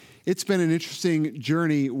It's been an interesting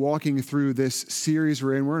journey walking through this series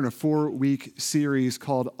we're in. We're in a 4-week series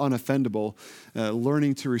called Unoffendable,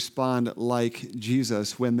 learning to respond like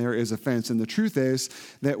Jesus when there is offense. And the truth is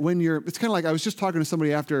that it's kind of like I was just talking to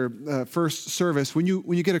somebody after first service. When you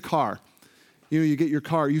get a car, you get your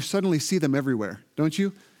car, you suddenly see them everywhere, don't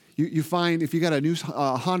you? You find if you got a new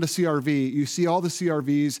Honda CRV, you see all the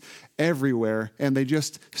CRVs everywhere, and they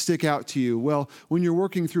just stick out to you. Well, when you're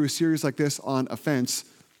working through a series like this on offense,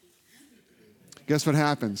 guess what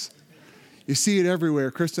happens? You see it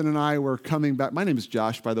everywhere. Kristen and I were coming back. My name is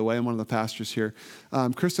Josh, by the way. I'm one of the pastors here.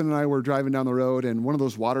 Kristen and I were driving down the road, and one of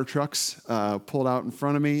those water trucks pulled out in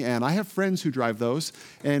front of me. And I have friends who drive those.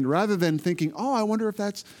 And rather than thinking, oh, I wonder if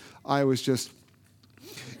I was just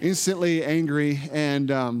instantly angry.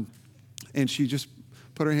 And she just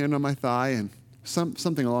put her hand on my thigh and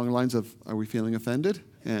something along the lines of, are we feeling offended?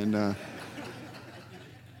 And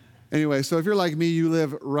anyway, so if you're like me, you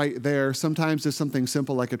live right there. Sometimes it's something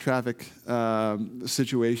simple like a traffic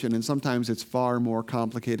situation, and sometimes it's far more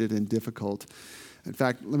complicated and difficult. In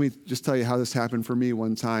fact, let me just tell you how this happened for me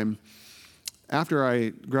one time. After I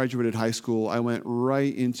graduated high school, I went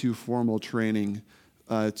right into formal training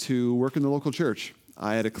to work in the local church.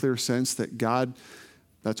 I had a clear sense that God,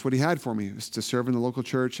 that's what he had for me, was to serve in the local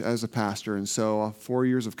church as a pastor. And so 4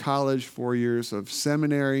 years of college, 4 years of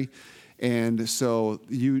seminary. And so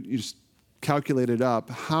you just calculated up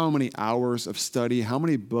how many hours of study, how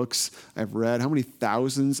many books I've read, how many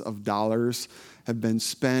thousands of dollars have been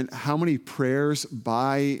spent, how many prayers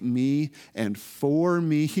by me and for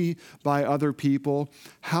me by other people,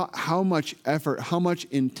 how much effort, how much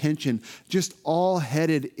intention, just all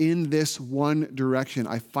headed in this one direction.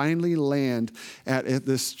 I finally land at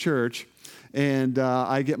this church, and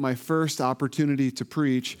I get my first opportunity to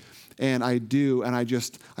preach. And I do, and I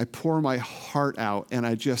pour my heart out, and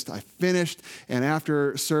I finished, and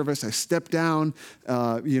after service, I step down,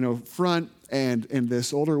 front, and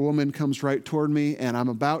this older woman comes right toward me, and I'm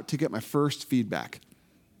about to get my first feedback.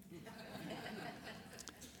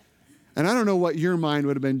 And I don't know what your mind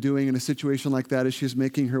would have been doing in a situation like that as she's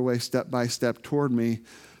making her way step by step toward me.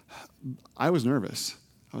 I was nervous.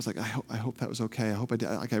 I was like, I hope that was okay. I hope I did.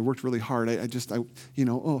 Like, I worked really hard. And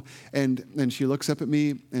she looks up at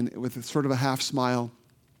me and with sort of a half smile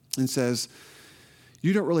and says,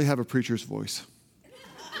 "You don't really have a preacher's voice."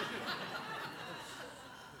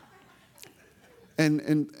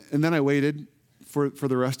 and then I waited for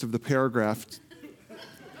the rest of the paragraph,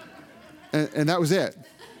 and that was it.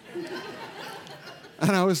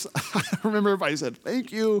 And I don't remember if I said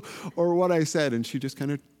thank you or what I said, and she just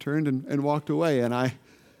kind of turned and walked away, and I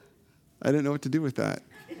didn't know what to do with that.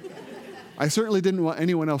 I certainly didn't want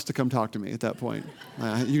anyone else to come talk to me at that point.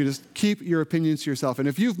 You just keep your opinions to yourself. And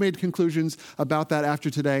if you've made conclusions about that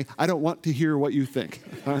after today, I don't want to hear what you think.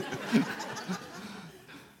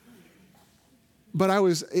 But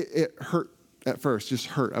it hurt at first, just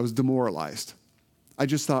hurt. I was demoralized. I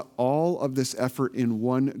just thought all of this effort in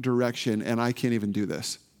one direction, and I can't even do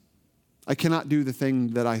this. I cannot do the thing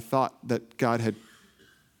that I thought that God had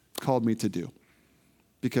called me to do,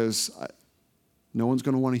 because no one's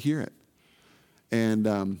going to want to hear it. And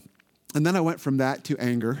then I went from that to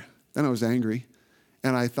anger. Then I was angry,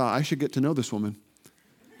 and I thought I should get to know this woman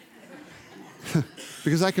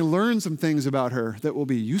because I can learn some things about her that will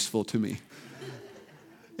be useful to me.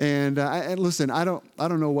 And listen, I don't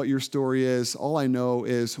know what your story is. All I know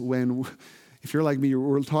is if you're like me,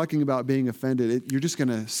 we're talking about being offended, you're just going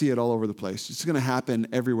to see it all over the place. It's going to happen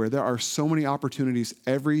everywhere. There are so many opportunities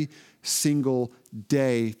every single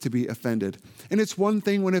day to be offended. And it's one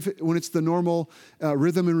thing when it's the normal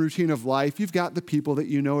rhythm and routine of life. You've got the people that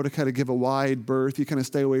you know to kind of give a wide berth. You kind of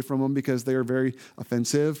stay away from them because they are very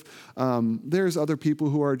offensive. There's other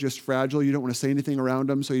people who are just fragile. You don't want to say anything around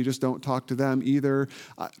them, so you just don't talk to them either.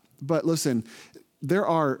 But listen, there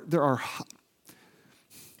are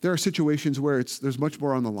situations where there's much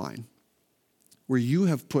more on the line, where you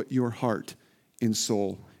have put your heart and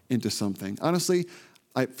soul into something. Honestly,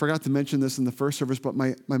 I forgot to mention this in the first service, but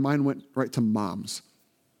my mind went right to moms.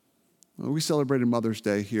 We celebrated Mother's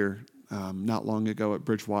Day here not long ago at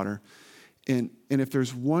Bridgewater. And if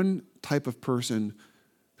there's one type of person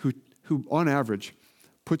who on average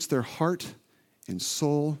puts their heart and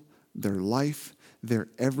soul, their life, their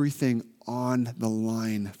everything on the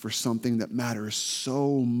line for something that matters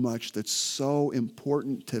so much, that's so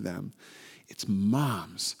important to them, it's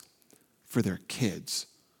moms for their kids.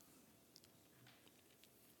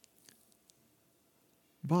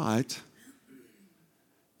 But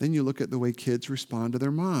then you look at the way kids respond to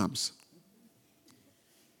their moms.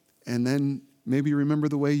 And then maybe you remember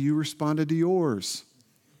the way you responded to yours.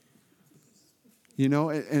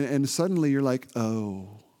 and suddenly you're like,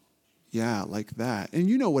 oh, yeah, like that. And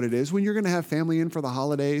you know what it is when you're going to have family in for the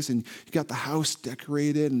holidays and you got the house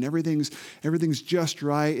decorated and everything's just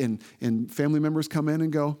right, and family members come in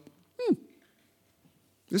and go,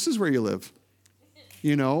 this is where you live.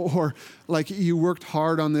 Or like you worked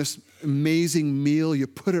hard on this amazing meal, you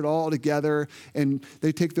put it all together, and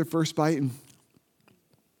they take their first bite and,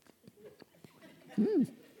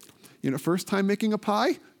 first time making a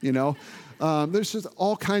pie, there's just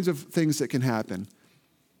all kinds of things that can happen.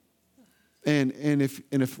 And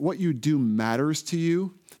if what you do matters to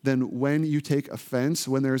you, then when you take offense,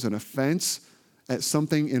 when there's an offense at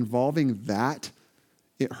something involving that,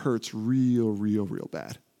 it hurts real, real, real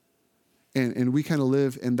bad. And we kind of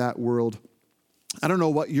live in that world. I don't know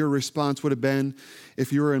what your response would have been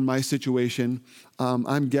if you were in my situation.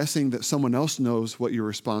 I'm guessing that someone else knows what your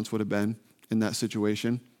response would have been in that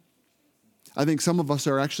situation. I think some of us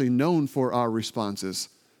are actually known for our responses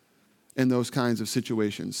in those kinds of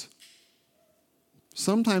situations.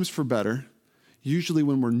 Sometimes for better. Usually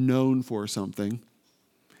when we're known for something,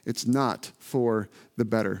 it's not for the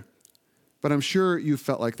better. But I'm sure you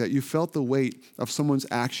felt like that. You felt the weight of someone's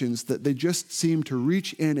actions, that they just seem to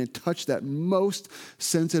reach in and touch that most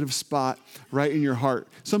sensitive spot right in your heart.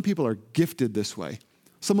 Some people are gifted this way.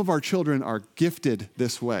 Some of our children are gifted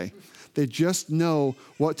this way. They just know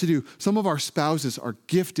what to do. Some of our spouses are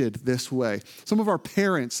gifted this way. Some of our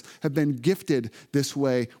parents have been gifted this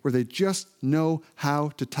way, where they just know how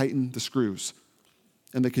to tighten the screws.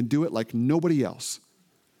 And they can do it like nobody else.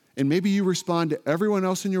 And maybe you respond to everyone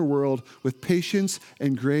else in your world with patience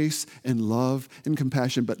and grace and love and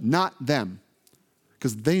compassion, but not them,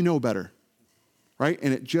 because they know better, right?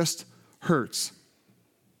 And it just hurts.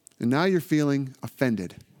 And now you're feeling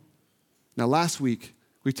offended. Now, last week,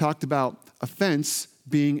 we talked about offense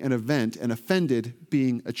being an event and offended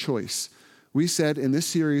being a choice. We said in this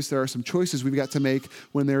series there are some choices we've got to make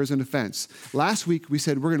when there is an offense. Last week, we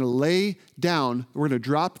said we're going to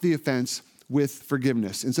drop the offense with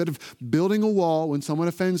forgiveness. Instead of building a wall when someone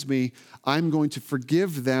offends me, I'm going to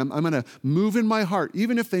forgive them. I'm going to move in my heart.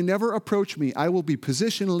 Even if they never approach me, I will be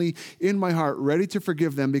positionally in my heart ready to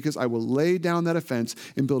forgive them, because I will lay down that offense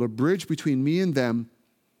and build a bridge between me and them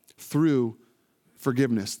through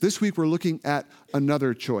forgiveness. This week, we're looking at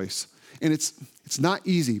another choice. And it's not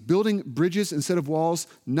easy. Building bridges instead of walls,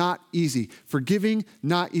 not easy. Forgiving,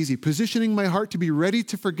 not easy. Positioning my heart to be ready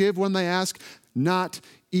to forgive when they ask, not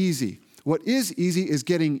easy. What is easy is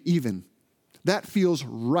getting even. That feels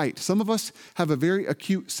right. Some of us have a very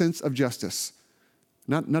acute sense of justice.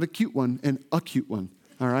 Not a cute one, an acute one,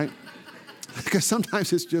 all right? Because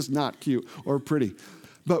sometimes it's just not cute or pretty.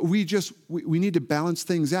 But we need to balance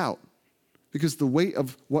things out, because the weight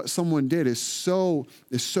of what someone did is so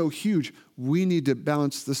huge. We need to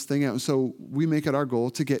balance this thing out. And so we make it our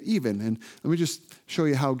goal to get even. And let me just show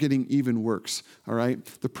you how getting even works, all right?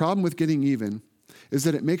 The problem with getting even is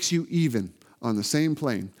that it makes you even on the same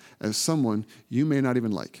plane as someone you may not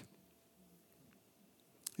even like.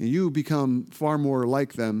 And you become far more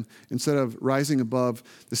like them instead of rising above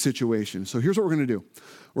the situation. So here's what we're going to do.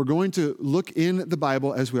 We're going to look in the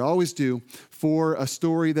Bible, as we always do, for a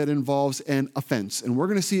story that involves an offense. And we're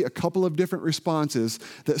going to see a couple of different responses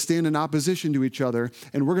that stand in opposition to each other.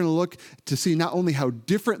 And we're going to look to see not only how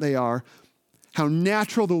different they are, how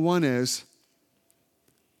natural the one is,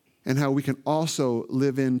 and how we can also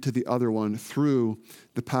live into the other one through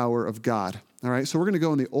the power of God. All right, so we're going to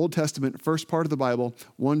go in the Old Testament, first part of the Bible,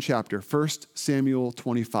 one chapter, 1 Samuel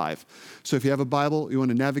 25. So if you have a Bible, you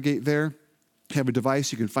want to navigate there, have a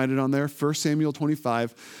device, you can find it on there, 1 Samuel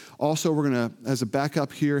 25. Also, we're going to, as a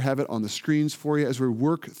backup here, have it on the screens for you. As we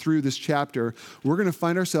work through this chapter, we're going to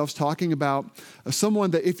find ourselves talking about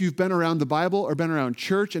someone that, if you've been around the Bible or been around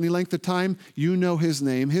church any length of time, you know his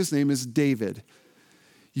name. His name is David.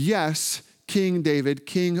 Yes, King David,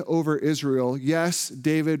 king over Israel. Yes,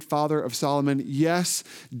 David, father of Solomon. Yes,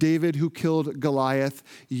 David who killed Goliath.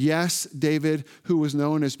 Yes, David who was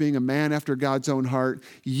known as being a man after God's own heart.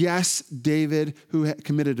 Yes, David who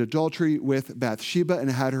committed adultery with Bathsheba and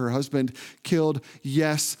had her husband killed.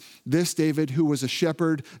 Yes, this David who was a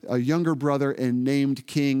shepherd, a younger brother, and named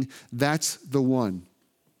king. That's the one.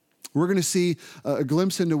 We're going to see a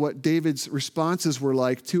glimpse into what David's responses were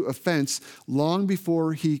like to offense long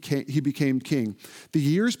before he became king. The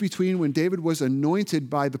years between when David was anointed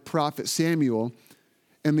by the prophet Samuel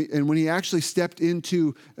and when he actually stepped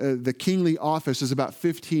into the kingly office is about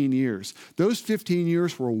 15 years. Those 15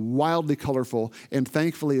 years were wildly colorful, and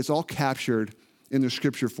thankfully it's all captured in the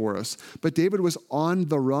scripture for us. But David was on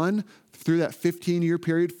the run through that 15-year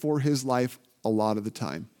period for his life a lot of the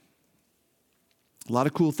time. A lot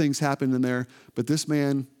of cool things happened in there, but this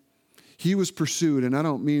man, he was pursued, and I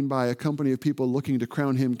don't mean by a company of people looking to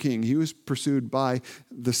crown him king. He was pursued by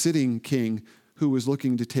the sitting king who was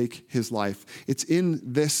looking to take his life. It's in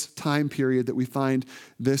this time period that we find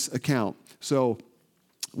this account. So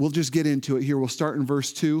we'll just get into it here. We'll start in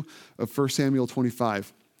verse 2 of 1 Samuel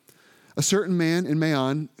 25. A certain man in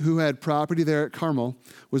Maon who had property there at Carmel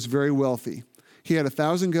was very wealthy. He had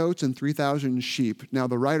 1,000 goats and 3,000 sheep. Now,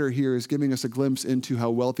 the writer here is giving us a glimpse into how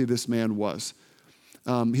wealthy this man was.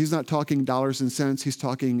 He's not talking dollars and cents. He's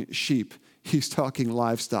talking sheep. He's talking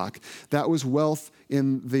livestock. That was wealth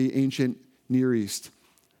in the ancient Near East.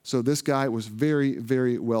 So this guy was very,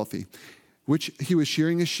 very wealthy, which he was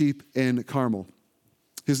shearing his sheep in Carmel.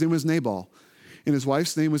 His name was Nabal, and his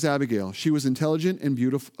wife's name was Abigail. She was an intelligent and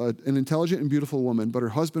beautiful woman, but her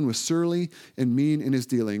husband was surly and mean in his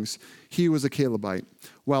dealings. He was a Calebite.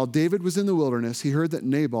 While David was in the wilderness, he heard that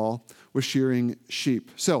Nabal was shearing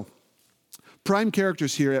sheep. So, prime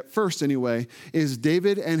characters here, at first anyway, is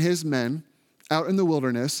David and his men out in the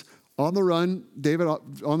wilderness, on the run, David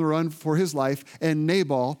on the run for his life, and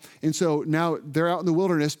Nabal. And so now they're out in the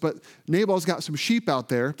wilderness, but Nabal's got some sheep out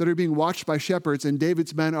there that are being watched by shepherds, and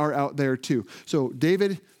David's men are out there too. So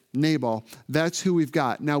David, Nabal, that's who we've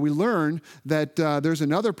got. Now we learn that there's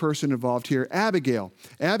another person involved here, Abigail.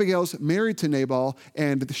 Abigail's married to Nabal,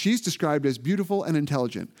 and she's described as beautiful and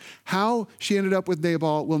intelligent. How she ended up with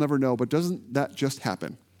Nabal, we'll never know, but doesn't that just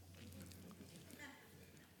happen?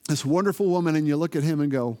 This wonderful woman, and you look at him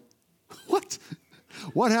and go, what?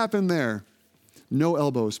 What happened there? No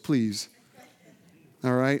elbows, please.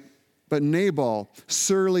 All right? But Nabal,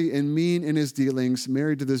 surly and mean in his dealings,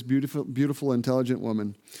 married to this beautiful, beautiful, intelligent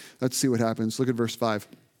woman. Let's see what happens. Look at verse 5.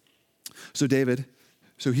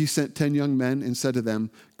 So he sent 10 young men and said to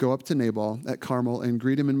them, go up to Nabal at Carmel and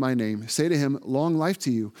greet him in my name. Say to him, long life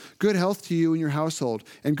to you, good health to you and your household,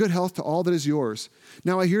 and good health to all that is yours.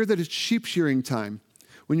 Now I hear that it's sheep shearing time.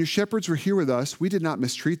 When your shepherds were here with us, we did not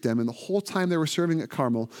mistreat them, and the whole time they were serving at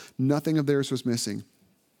Carmel, nothing of theirs was missing.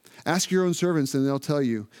 Ask your own servants, and they'll tell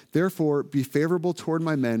you. Therefore, be favorable toward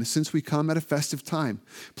my men, since we come at a festive time.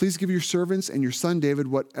 Please give your servants and your son David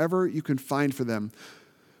whatever you can find for them.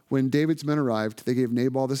 When David's men arrived, they gave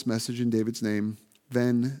Nabal this message in David's name.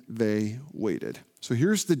 Then they waited. So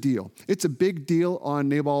here's the deal. It's a big deal on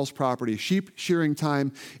Nabal's property. Sheep shearing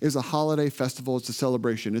time is a holiday festival. It's a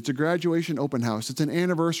celebration. It's a graduation open house. It's an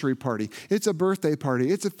anniversary party. It's a birthday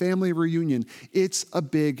party. It's a family reunion. It's a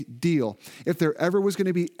big deal. If there ever was going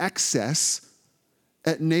to be excess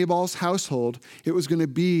at Nabal's household, it was going to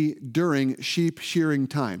be during sheep shearing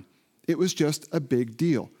time. It was just a big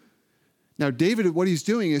deal. Now, David, what he's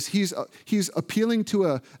doing is he's appealing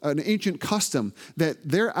to an ancient custom that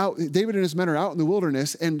they're out. David and his men are out in the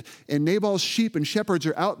wilderness, and Nabal's sheep and shepherds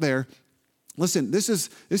are out there. Listen, this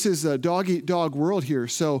is a dog-eat-dog world here.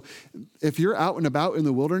 So if you're out and about in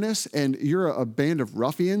the wilderness and you're a band of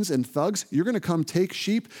ruffians and thugs, you're going to come take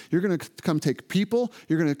sheep. You're going to come take people.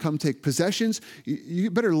 You're going to come take possessions. You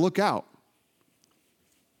better look out.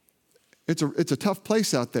 It's a tough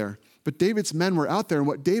place out there. But David's men were out there, and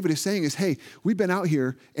what David is saying is, hey, we've been out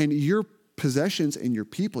here, and your possessions and your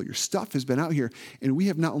people, your stuff has been out here, and we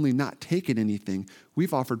have not only not taken anything,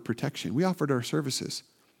 we've offered protection. We offered our services.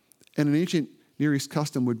 And an ancient Near East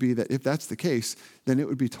custom would be that if that's the case, then it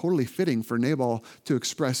would be totally fitting for Nabal to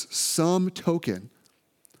express some token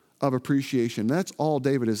of appreciation. That's all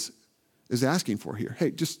David is asking for here.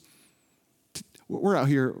 Hey, we're out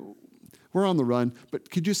here. We're on the run, but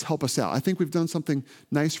could you just help us out? I think we've done something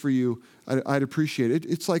nice for you. I'd appreciate it.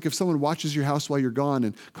 It's like if someone watches your house while you're gone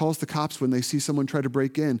and calls the cops when they see someone try to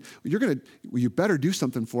break in. You better do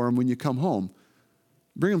something for them when you come home.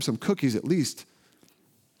 Bring them some cookies at least.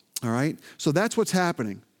 All right? So that's what's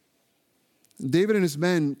happening. David and his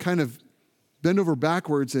men kind of bend over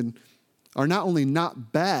backwards and are not only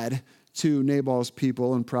not bad to Nabal's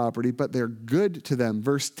people and property, but they're good to them.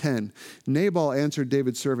 Verse 10, Nabal answered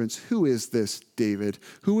David's servants, who is this David?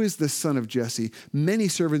 Who is this son of Jesse? Many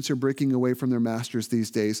servants are breaking away from their masters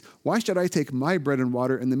these days. Why should I take my bread and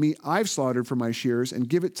water and the meat I've slaughtered for my shears and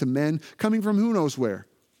give it to men coming from who knows where?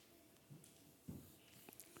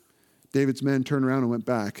 David's men turned around and went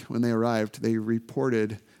back. When they arrived, they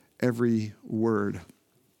reported every word.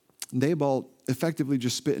 Nabal effectively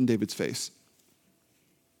just spit in David's face.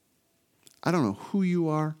 I don't know who you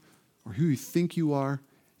are or who you think you are.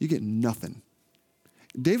 You get nothing.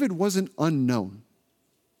 David wasn't unknown.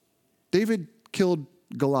 David killed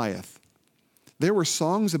Goliath. There were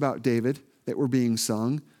songs about David that were being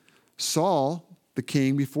sung. Saul The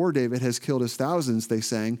king before David has killed his thousands, they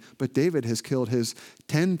sang, but David has killed his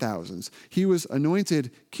 10,000s. He was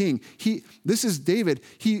anointed king. This is David.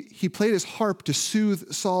 He played his harp to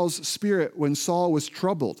soothe Saul's spirit when Saul was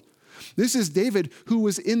troubled. This is David who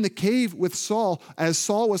was in the cave with Saul. As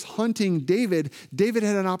Saul was hunting David, David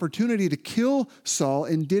had an opportunity to kill Saul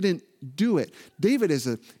and didn't do it. David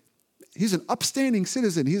he's an upstanding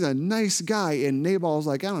citizen. He's a nice guy. And Nabal's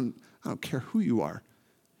like, I don't care who you are.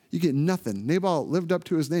 You get nothing. Nabal lived up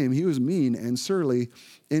to his name. He was mean and surly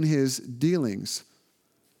in his dealings.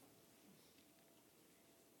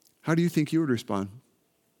 How do you think you would respond?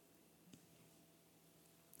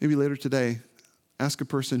 Maybe later today, ask a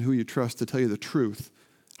person who you trust to tell you the truth,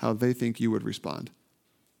 how they think you would respond.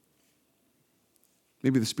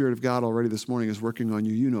 Maybe the Spirit of God already this morning is working on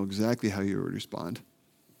you. You know exactly how you would respond.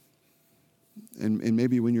 And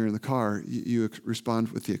maybe when you're in the car, you respond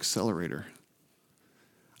with the accelerator.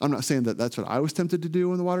 I'm not saying that that's what I was tempted to do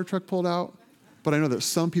when the water truck pulled out, but I know that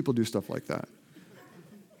some people do stuff like that.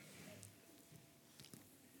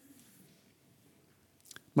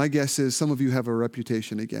 My guess is some of you have a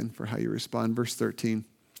reputation again for how you respond. Verse 13,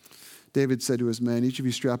 David said to his men, each of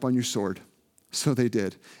you strap on your sword. So they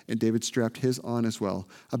did, and David strapped his on as well.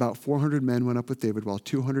 About 400 men went up with David, while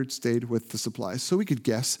 200 stayed with the supplies. So we could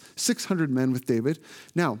guess 600 men with David.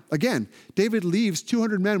 Now, again, David leaves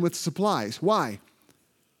 200 men with supplies. Why?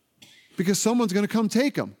 Because someone's going to come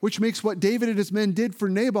take them, which makes what David and his men did for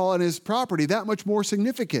Nabal and his property that much more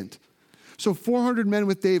significant. So 400 men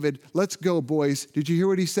with David, let's go, boys. Did you hear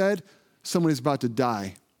what he said? Someone is about to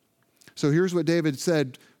die. So here's what David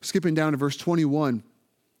said, skipping down to verse 21.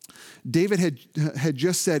 David had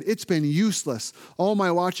just said, it's been useless, all my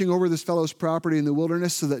watching over this fellow's property in the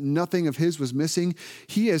wilderness so that nothing of his was missing.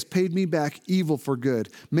 He has paid me back evil for good.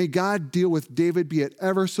 May God deal with David, be it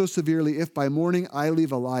ever so severely, if by morning I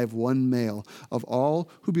leave alive one male of all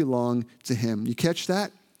who belong to him. You catch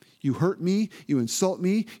that? You hurt me, you insult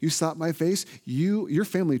me, you slap my face, your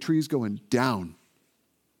family tree is going down.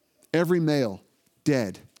 Every male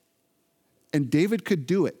dead. And David could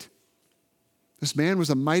do it. This man was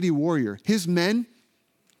a mighty warrior. His men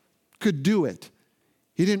could do it.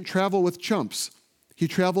 He didn't travel with chumps. He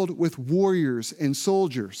traveled with warriors and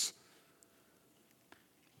soldiers.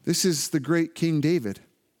 This is the great King David.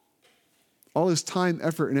 All his time,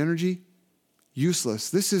 effort, and energy, useless.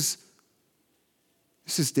 This is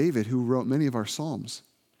David who wrote many of our Psalms.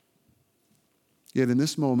 Yet in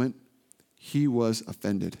this moment, he was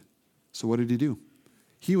offended. So what did he do?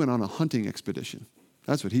 He went on a hunting expedition.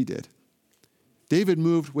 That's what he did. David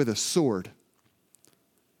moved with a sword.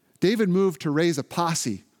 David moved to raise a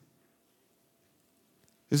posse.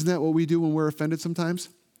 Isn't that what we do when we're offended sometimes?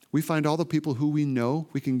 We find all the people who we know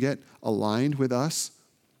we can get aligned with us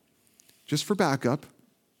just for backup,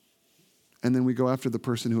 and then we go after the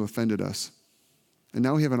person who offended us. And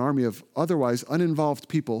now we have an army of otherwise uninvolved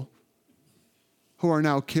people who are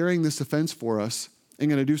now carrying this offense for us and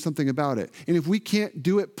going to do something about it. And if we can't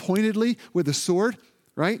do it pointedly with a sword,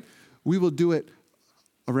 right, we will do it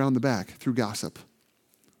around the back through gossip.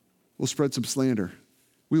 We'll spread some slander.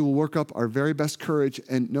 We will work up our very best courage,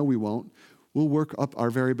 and no, we won't. We'll work up our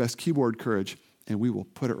very best keyboard courage, and we will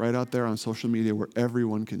put it right out there on social media where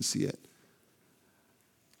everyone can see it.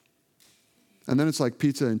 And then it's like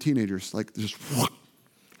pizza and teenagers, like just,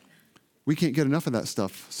 we can't get enough of that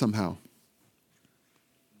stuff somehow.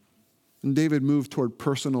 And David moved toward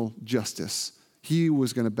personal justice. He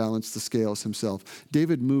was going to balance the scales himself.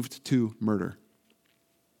 David moved to murder.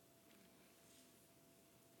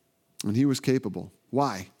 And he was capable.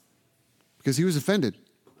 Why? Because he was offended.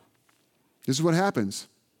 This is what happens.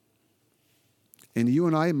 And you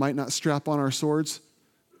and I might not strap on our swords,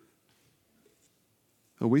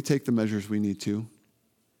 but we take the measures we need to.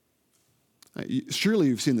 Surely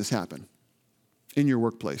you've seen this happen in your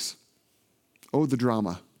workplace. Oh, the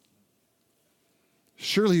drama.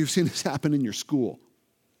 Surely you've seen this happen in your school.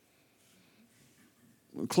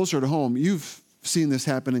 Closer to home, you've seen this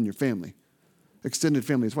happen in your family. Extended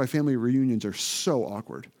family. That's why family reunions are so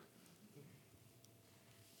awkward.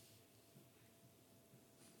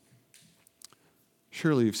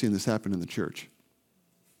 Surely you've seen this happen in the church.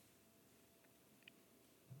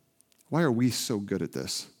 Why are we so good at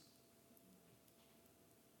this?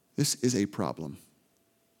 This is a problem.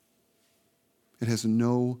 It has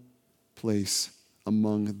no place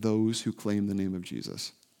among those who claim the name of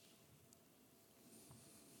Jesus.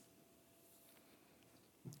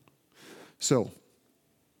 So,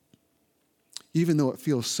 even though it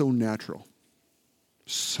feels so natural,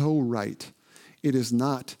 so right, it is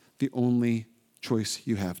not the only choice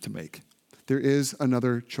you have to make. There is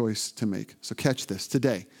another choice to make. So catch this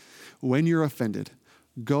today. when you're offended,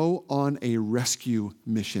 go on a rescue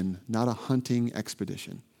mission, not a hunting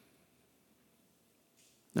expedition.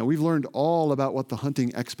 Now, we've learned all about what the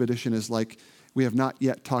hunting expedition is like. We have not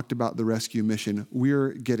yet talked about the rescue mission. We're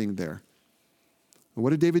getting there.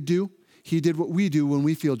 What did David do? He did what we do when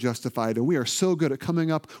we feel justified, and we are so good at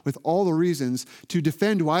coming up with all the reasons to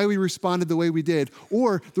defend why we responded the way we did,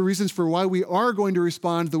 or the reasons for why we are going to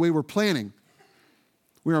respond the way we're planning.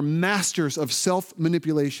 We are masters of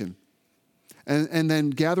self-manipulation, and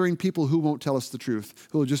then gathering people who won't tell us the truth,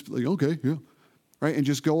 who will just be like, okay, yeah, right, and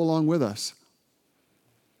just go along with us.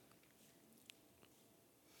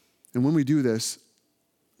 And when we do this,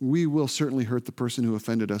 we will certainly hurt the person who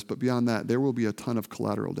offended us, but beyond that, there will be a ton of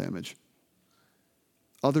collateral damage.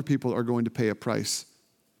 Other people are going to pay a price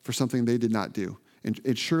for something they did not do. And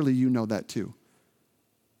surely you know that too.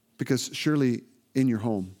 Because surely in your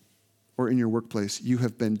home or in your workplace, you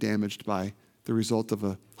have been damaged by the result of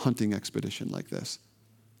a hunting expedition like this.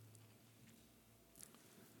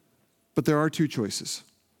 But there are two choices.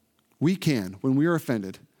 We can, when we are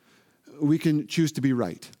offended, we can choose to be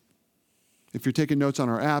right. If you're taking notes on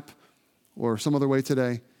our app or some other way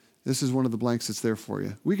today, this is one of the blanks that's there for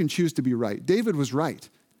you. We can choose to be right. David was right.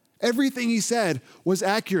 Everything he said was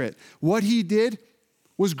accurate. What he did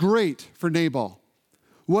was great for Nabal.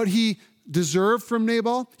 What he deserved from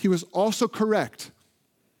Nabal, he was also correct.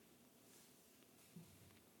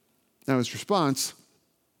 Now his response,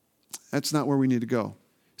 that's not where we need to go.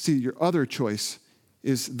 See, your other choice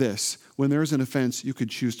is this. When there's an offense, you could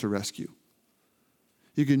choose to rescue.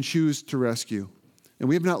 You can choose to rescue. And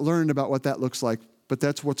we have not learned about what that looks like, but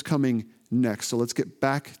that's what's coming next. So let's get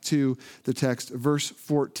back to the text, verse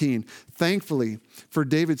 14. Thankfully, for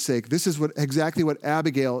David's sake, this is exactly what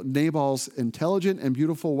Abigail, Nabal's intelligent and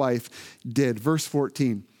beautiful wife, did. Verse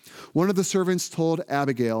 14. One of the servants told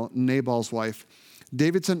Abigail, Nabal's wife,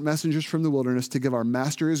 David sent messengers from the wilderness to give our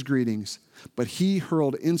master his greetings, but he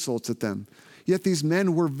hurled insults at them. Yet these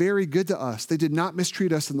men were very good to us. They did not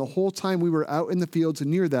mistreat us, and the whole time we were out in the fields and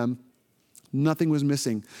near them, nothing was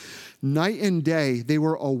missing. Night and day, they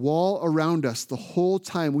were a wall around us the whole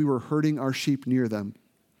time we were herding our sheep near them.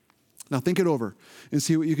 Now think it over and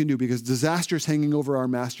see what you can do, because disaster is hanging over our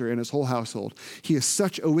master and his whole household. He is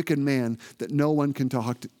such a wicked man that no one can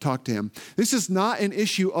talk to him. This is not an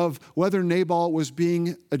issue of whether Nabal was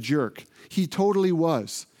being a jerk. He totally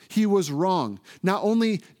was. He was wrong. Not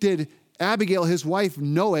only did Abigail, his wife,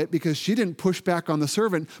 know it because she didn't push back on the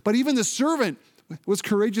servant, but even the servant was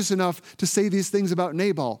courageous enough to say these things about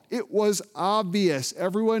Nabal. It was obvious.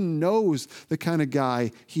 Everyone knows the kind of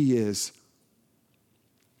guy he is.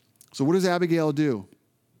 So what does Abigail do?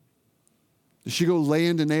 Does she go lay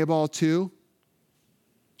into Nabal too?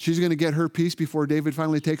 She's going to get her piece before David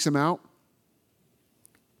finally takes him out?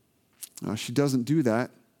 No, she doesn't do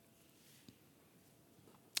that.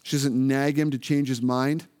 She doesn't nag him to change his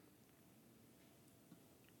mind.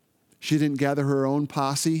 She didn't gather her own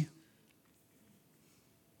posse.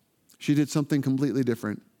 She did something completely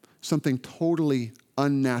different, something totally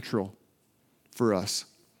unnatural for us.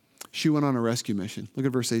 She went on a rescue mission. Look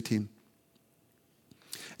at verse 18.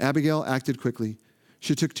 Abigail acted quickly.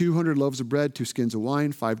 She took 200 loaves of bread, 2 skins of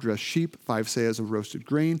wine, 5 dressed sheep, 5 seahs of roasted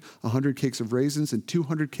grain, 100 cakes of raisins, and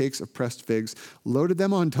 200 cakes of pressed figs, loaded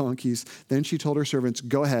them on donkeys. Then she told her servants,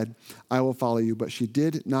 go ahead, I will follow you. But she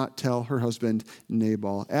did not tell her husband,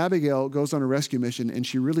 Nabal. Abigail goes on a rescue mission, and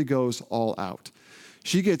she really goes all out.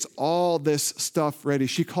 She gets all this stuff ready.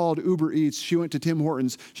 She called Uber Eats. She went to Tim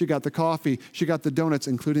Hortons. She got the coffee. She got the donuts,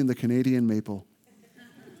 including the Canadian maple.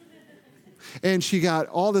 And she got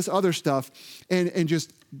all this other stuff and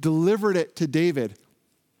just delivered it to David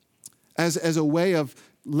as a way of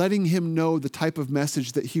letting him know the type of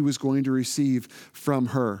message that he was going to receive from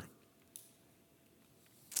her.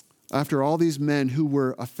 After all these men who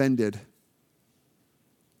were offended,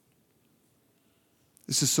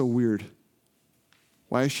 this is so weird.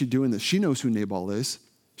 Why is she doing this? She knows who Nabal is.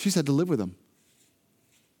 She's had to live with him.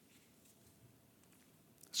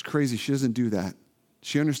 It's crazy. She doesn't do that.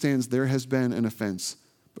 She understands there has been an offense.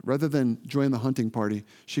 But rather than join the hunting party,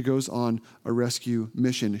 she goes on a rescue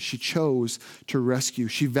mission. She chose to rescue.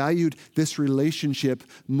 She valued this relationship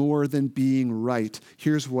more than being right.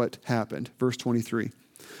 Here's what happened. Verse 23.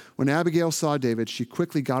 When Abigail saw David, she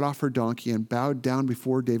quickly got off her donkey and bowed down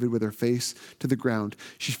before David with her face to the ground.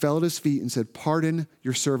 She fell at his feet and said, pardon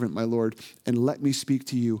your servant, my lord, and let me speak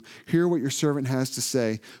to you. Hear what your servant has to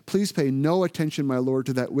say. Please pay no attention, my lord,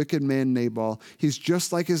 to that wicked man Nabal. He's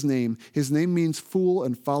just like his name. His name means fool,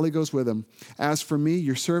 and folly goes with him. As for me,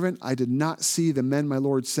 your servant, I did not see the men my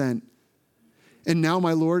lord sent. And now,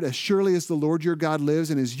 my Lord, as surely as the Lord your God lives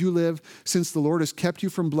and as you live, since the Lord has kept you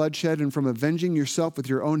from bloodshed and from avenging yourself with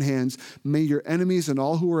your own hands, may your enemies and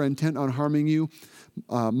all who are intent on harming you,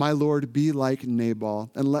 my Lord, be like Nabal.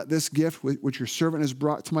 And let this gift which your servant has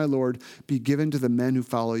brought to my Lord be given to the men who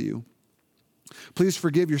follow you. Please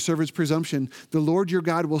forgive your servant's presumption. The Lord your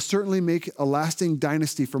God will certainly make a lasting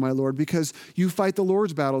dynasty for my Lord, because you fight the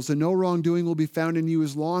Lord's battles, and no wrongdoing will be found in you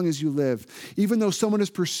as long as you live. Even though someone is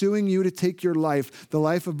pursuing you to take your life, the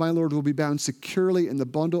life of my Lord will be bound securely in the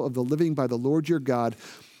bundle of the living by the Lord your God.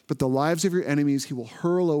 But the lives of your enemies he will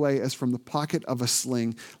hurl away as from the pocket of a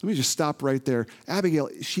sling. Let me just stop right there. Abigail,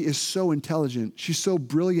 she is so intelligent. She's so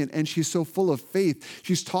brilliant, and she's so full of faith.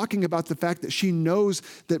 She's talking about the fact that she knows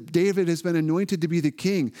that David has been anointed to be the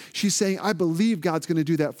king. She's saying, I believe God's going to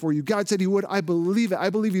do that for you. God said he would. I believe it. I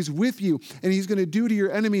believe he's with you, and he's going to do to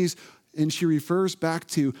your enemies. And she refers back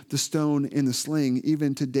to the stone in the sling,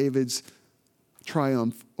 even to David's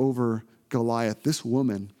triumph over Goliath. This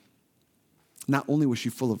woman, not only was she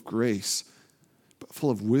full of grace, but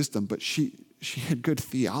full of wisdom, but she had good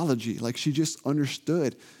theology. Like, she just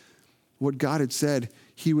understood what God had said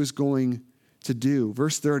he was going to do.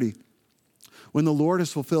 Verse 30, when the Lord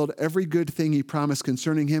has fulfilled every good thing he promised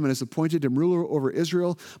concerning him and has appointed him ruler over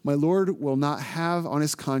Israel, my Lord will not have on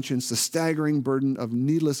his conscience the staggering burden of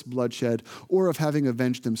needless bloodshed or of having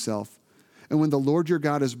avenged himself. And when the Lord your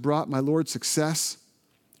God has brought my Lord success,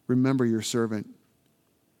 remember your servant.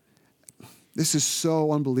 This is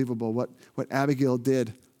so unbelievable what Abigail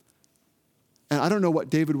did. And I don't know what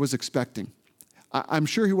David was expecting. I'm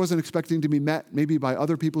sure he wasn't expecting to be met maybe by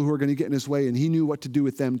other people who are going to get in his way, and he knew what to do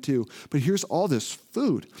with them too. But here's all this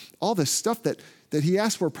food, all this stuff that he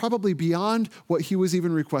asked for, probably beyond what he was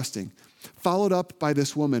even requesting, followed up by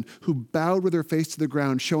this woman who bowed with her face to the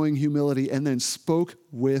ground, showing humility, and then spoke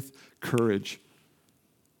with courage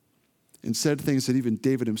and said things that even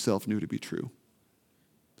David himself knew to be true.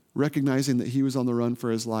 Recognizing that he was on the run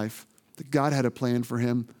for his life, that God had a plan for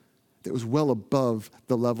him that was well above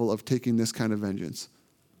the level of taking this kind of vengeance.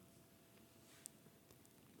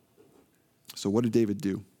 So what did David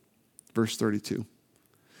do? Verse 32.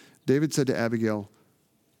 David said to Abigail,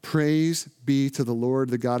 praise be to the Lord,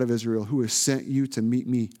 the God of Israel, who has sent you to meet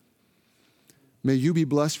me. May you be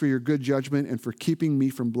blessed for your good judgment and for keeping me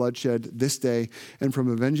from bloodshed this day and from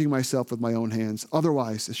avenging myself with my own hands.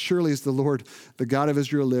 Otherwise, as surely as the Lord, the God of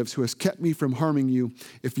Israel lives, who has kept me from harming you,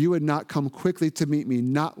 if you had not come quickly to meet me,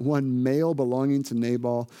 not one male belonging to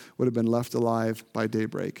Nabal would have been left alive by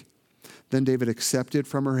daybreak. Then David accepted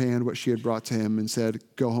from her hand what she had brought to him and said,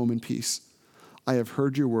 go home in peace. I have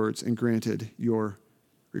heard your words and granted your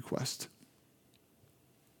request.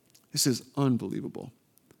 This is unbelievable.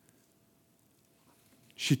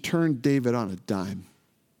 She turned David on a dime.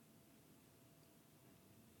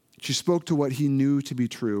 She spoke to what he knew to be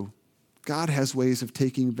true. God has ways of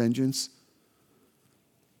taking vengeance.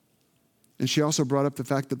 And she also brought up the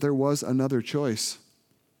fact that there was another choice.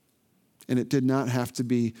 And it did not have to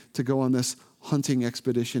be to go on this hunting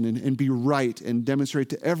expedition and be right and demonstrate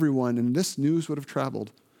to everyone, and this news would have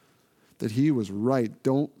traveled, that he was right.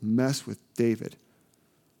 Don't mess with David.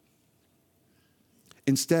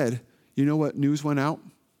 Instead, you know what news went out?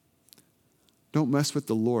 Don't mess with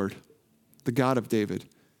the Lord, the God of David.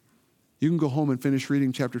 You can go home and finish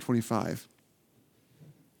reading chapter 25.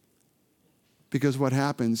 Because what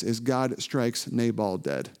happens is God strikes Nabal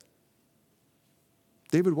dead.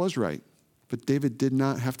 David was right, but David did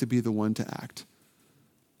not have to be the one to act.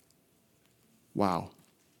 Wow.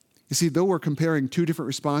 You see, though we're comparing two different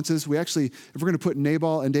responses, we actually, if we're going to put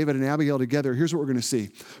Nabal and David and Abigail together, here's what we're going to see.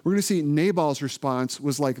 We're going to see Nabal's response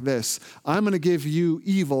was like this: I'm going to give you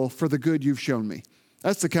evil for the good you've shown me.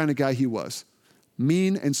 That's the kind of guy he was.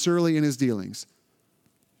 Mean and surly in his dealings.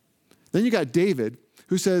 Then you got David,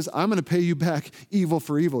 who says, I'm going to pay you back evil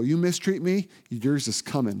for evil. You mistreat me, yours is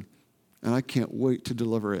coming, and I can't wait to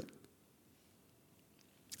deliver it.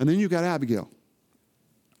 And then you got Abigail,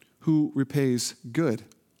 who repays good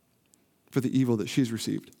for the evil that she's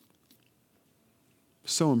received.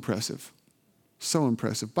 So impressive. So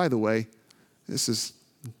impressive. By the way, this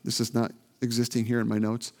is not existing here in my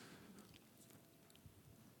notes.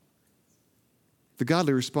 The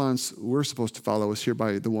godly response we're supposed to follow is here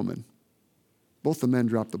by the woman. Both the men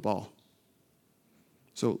dropped the ball.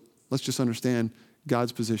 So let's just understand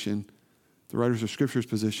God's position, the writers of Scripture's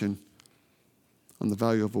position on the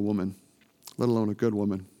value of a woman, let alone a good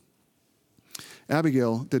woman.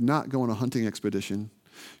 Abigail did not go on a hunting expedition.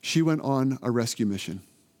 She went on a rescue mission.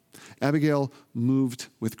 Abigail moved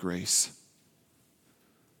with grace.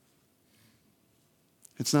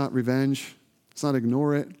 It's not revenge. Let's not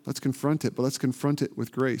ignore it. Let's confront it, but let's confront it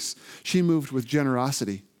with grace. She moved with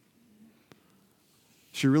generosity.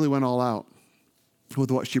 She really went all out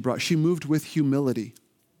with what she brought. She moved with humility.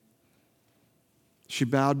 She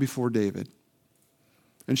bowed before David.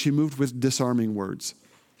 And she moved with disarming words.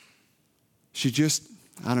 She just,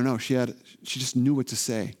 I don't know, she just knew what to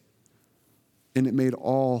say. And it made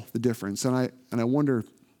all the difference. And I wonder,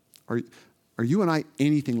 are you and I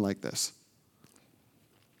anything like this?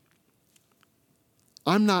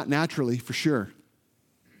 I'm not naturally, for sure.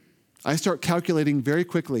 I start calculating very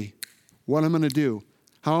quickly what I'm going to do,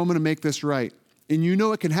 how I'm going to make this right. And you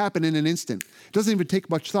know it can happen in an instant. It doesn't even take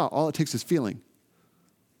much thought. All it takes is feeling.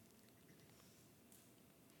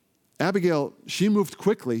 Abigail, she moved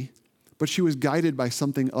quickly, but she was guided by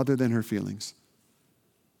something other than her feelings.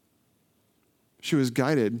 She was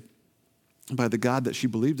guided by the God that she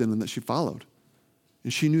believed in and that she followed.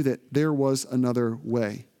 And she knew that there was another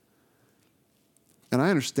way. And I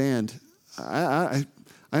understand. I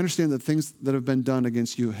understand that things that have been done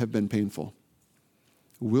against you have been painful,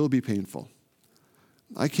 will be painful.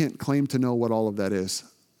 I can't claim to know what all of that is.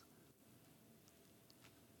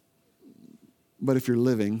 But if you're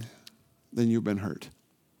living, then you've been hurt.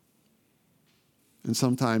 And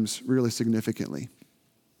sometimes really significantly.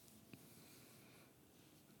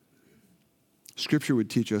 Scripture would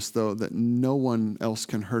teach us, though, that no one else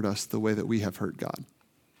can hurt us the way that we have hurt God.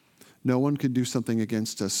 No one could do something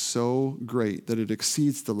against us so great that it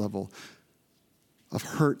exceeds the level of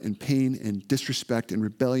hurt and pain and disrespect and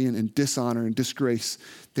rebellion and dishonor and disgrace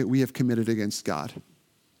that we have committed against God.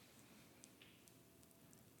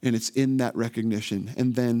 And it's in that recognition.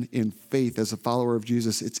 And then in faith, as a follower of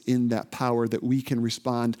Jesus, it's in that power that we can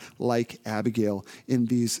respond like Abigail in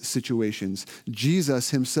these situations. Jesus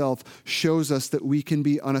himself shows us that we can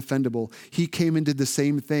be unoffendable. He came and did the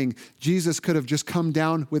same thing. Jesus could have just come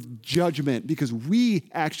down with judgment because we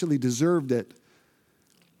actually deserved it.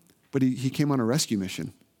 But he came on a rescue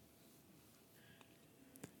mission.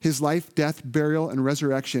 His life, death, burial, and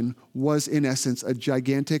resurrection was, in essence, a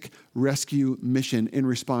gigantic rescue mission in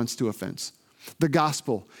response to offense. The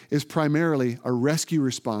gospel is primarily a rescue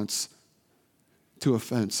response to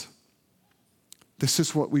offense. This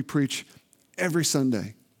is what we preach every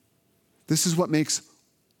Sunday. This is what makes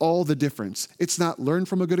all the difference. It's not learn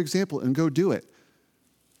from a good example and go do it.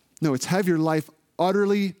 No, it's have your life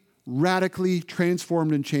utterly radically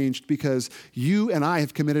transformed and changed because you and I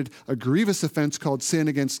have committed a grievous offense called sin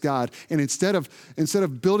against God. And instead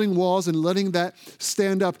of building walls and letting that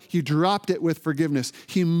stand up, he dropped it with forgiveness.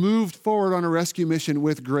 He moved forward on a rescue mission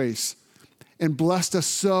with grace and blessed us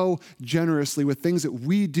so generously with things that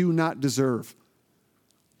we do not deserve.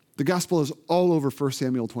 The gospel is all over 1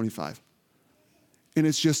 Samuel 25. And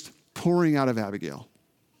it's just pouring out of Abigail.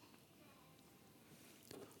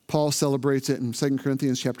 Paul celebrates it in 2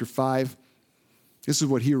 Corinthians chapter 5. This is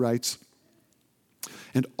what he writes.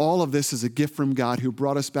 And all of this is a gift from God who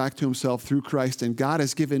brought us back to himself through Christ. And God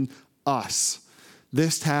has given us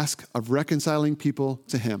this task of reconciling people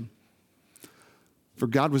to him. For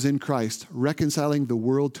God was in Christ, reconciling the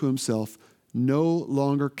world to himself, no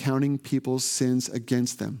longer counting people's sins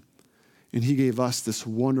against them. And he gave us this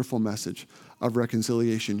wonderful message of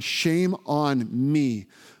reconciliation. Shame on me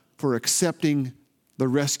for accepting the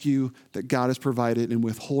rescue that God has provided and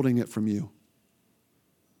withholding it from you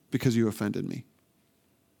because you offended me.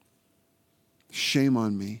 Shame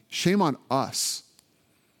on me. Shame on us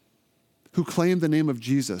who claim the name of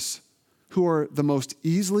Jesus, who are the most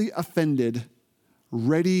easily offended,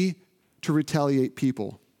 ready to retaliate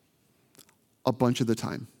people a bunch of the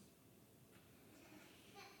time.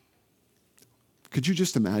 Could you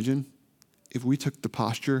just imagine if we took the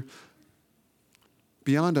posture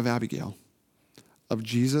beyond of Abigail, of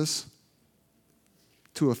Jesus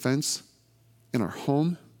to offense in our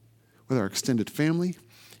home, with our extended family,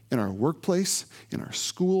 in our workplace, in our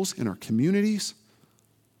schools, in our communities?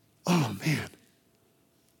 Oh, man.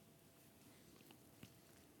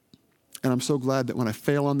 And I'm so glad that when I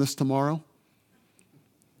fail on this tomorrow,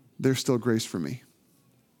 there's still grace for me.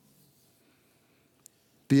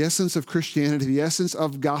 The essence of Christianity, the essence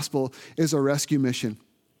of gospel is a rescue mission.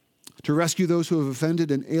 To rescue those who have offended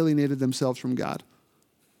and alienated themselves from God,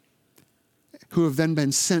 who have then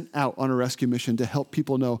been sent out on a rescue mission to help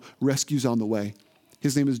people know rescue's on the way.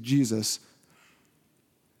 His name is Jesus.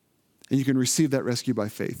 And you can receive that rescue by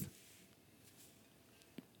faith.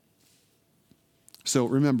 So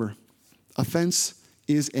remember, offense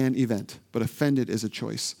is an event, but offended is a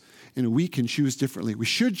choice. And we can choose differently. We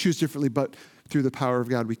should choose differently, but through the power of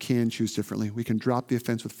God, we can choose differently. We can drop the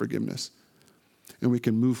offense with forgiveness. And we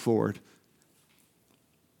can move forward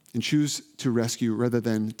and choose to rescue rather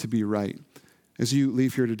than to be right. As you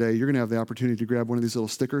leave here today, you're going to have the opportunity to grab one of these little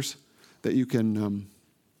stickers that you can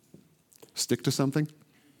stick to something.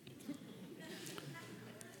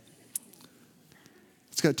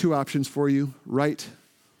 It's got two options for you, right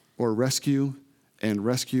or rescue. And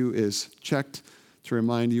rescue is checked to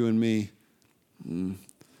remind you and me,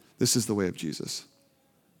 this is the way of Jesus.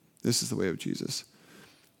 This is the way of Jesus.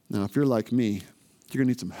 Now, if you're like me, you're going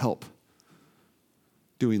to need some help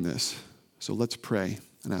doing this. So let's pray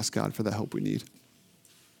and ask God for the help we need.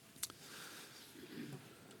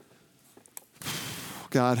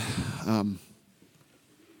 God,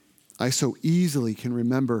 I so easily can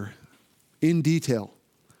remember in detail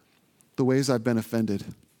the ways I've been offended.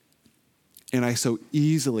 And I so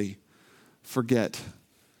easily forget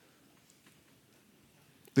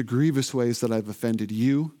the grievous ways that I've offended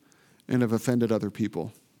you and have offended other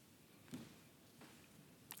people.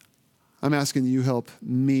 I'm asking you help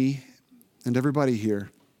me and everybody here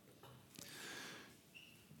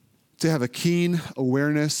to have a keen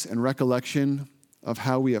awareness and recollection of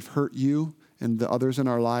how we have hurt you and the others in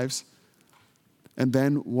our lives. And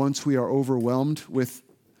then once we are overwhelmed with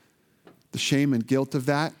the shame and guilt of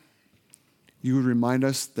that, you would remind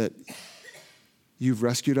us that you've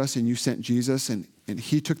rescued us and you sent Jesus and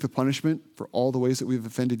he took the punishment for all the ways that we've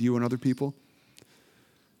offended you and other people.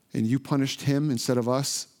 And you punished him instead of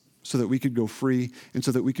us so that we could go free and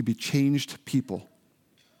so that we could be changed people.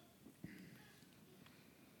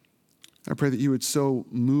 I pray that you would so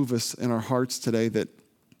move us in our hearts today that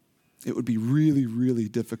it would be really, really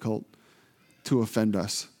difficult to offend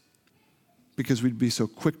us because we'd be so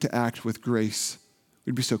quick to act with grace.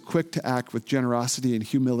 We'd be so quick to act with generosity and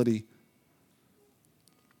humility.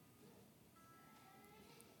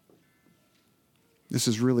 This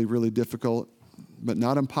is really, really difficult, but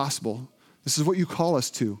not impossible. This is what you call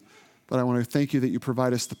us to. But I want to thank you that you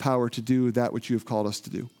provide us the power to do that which you have called us to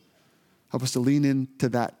do. Help us to lean into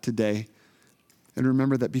that today. And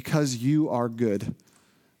remember that because you are good,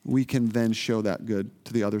 we can then show that good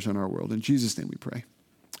to the others in our world. In Jesus' name we pray.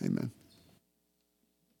 Amen.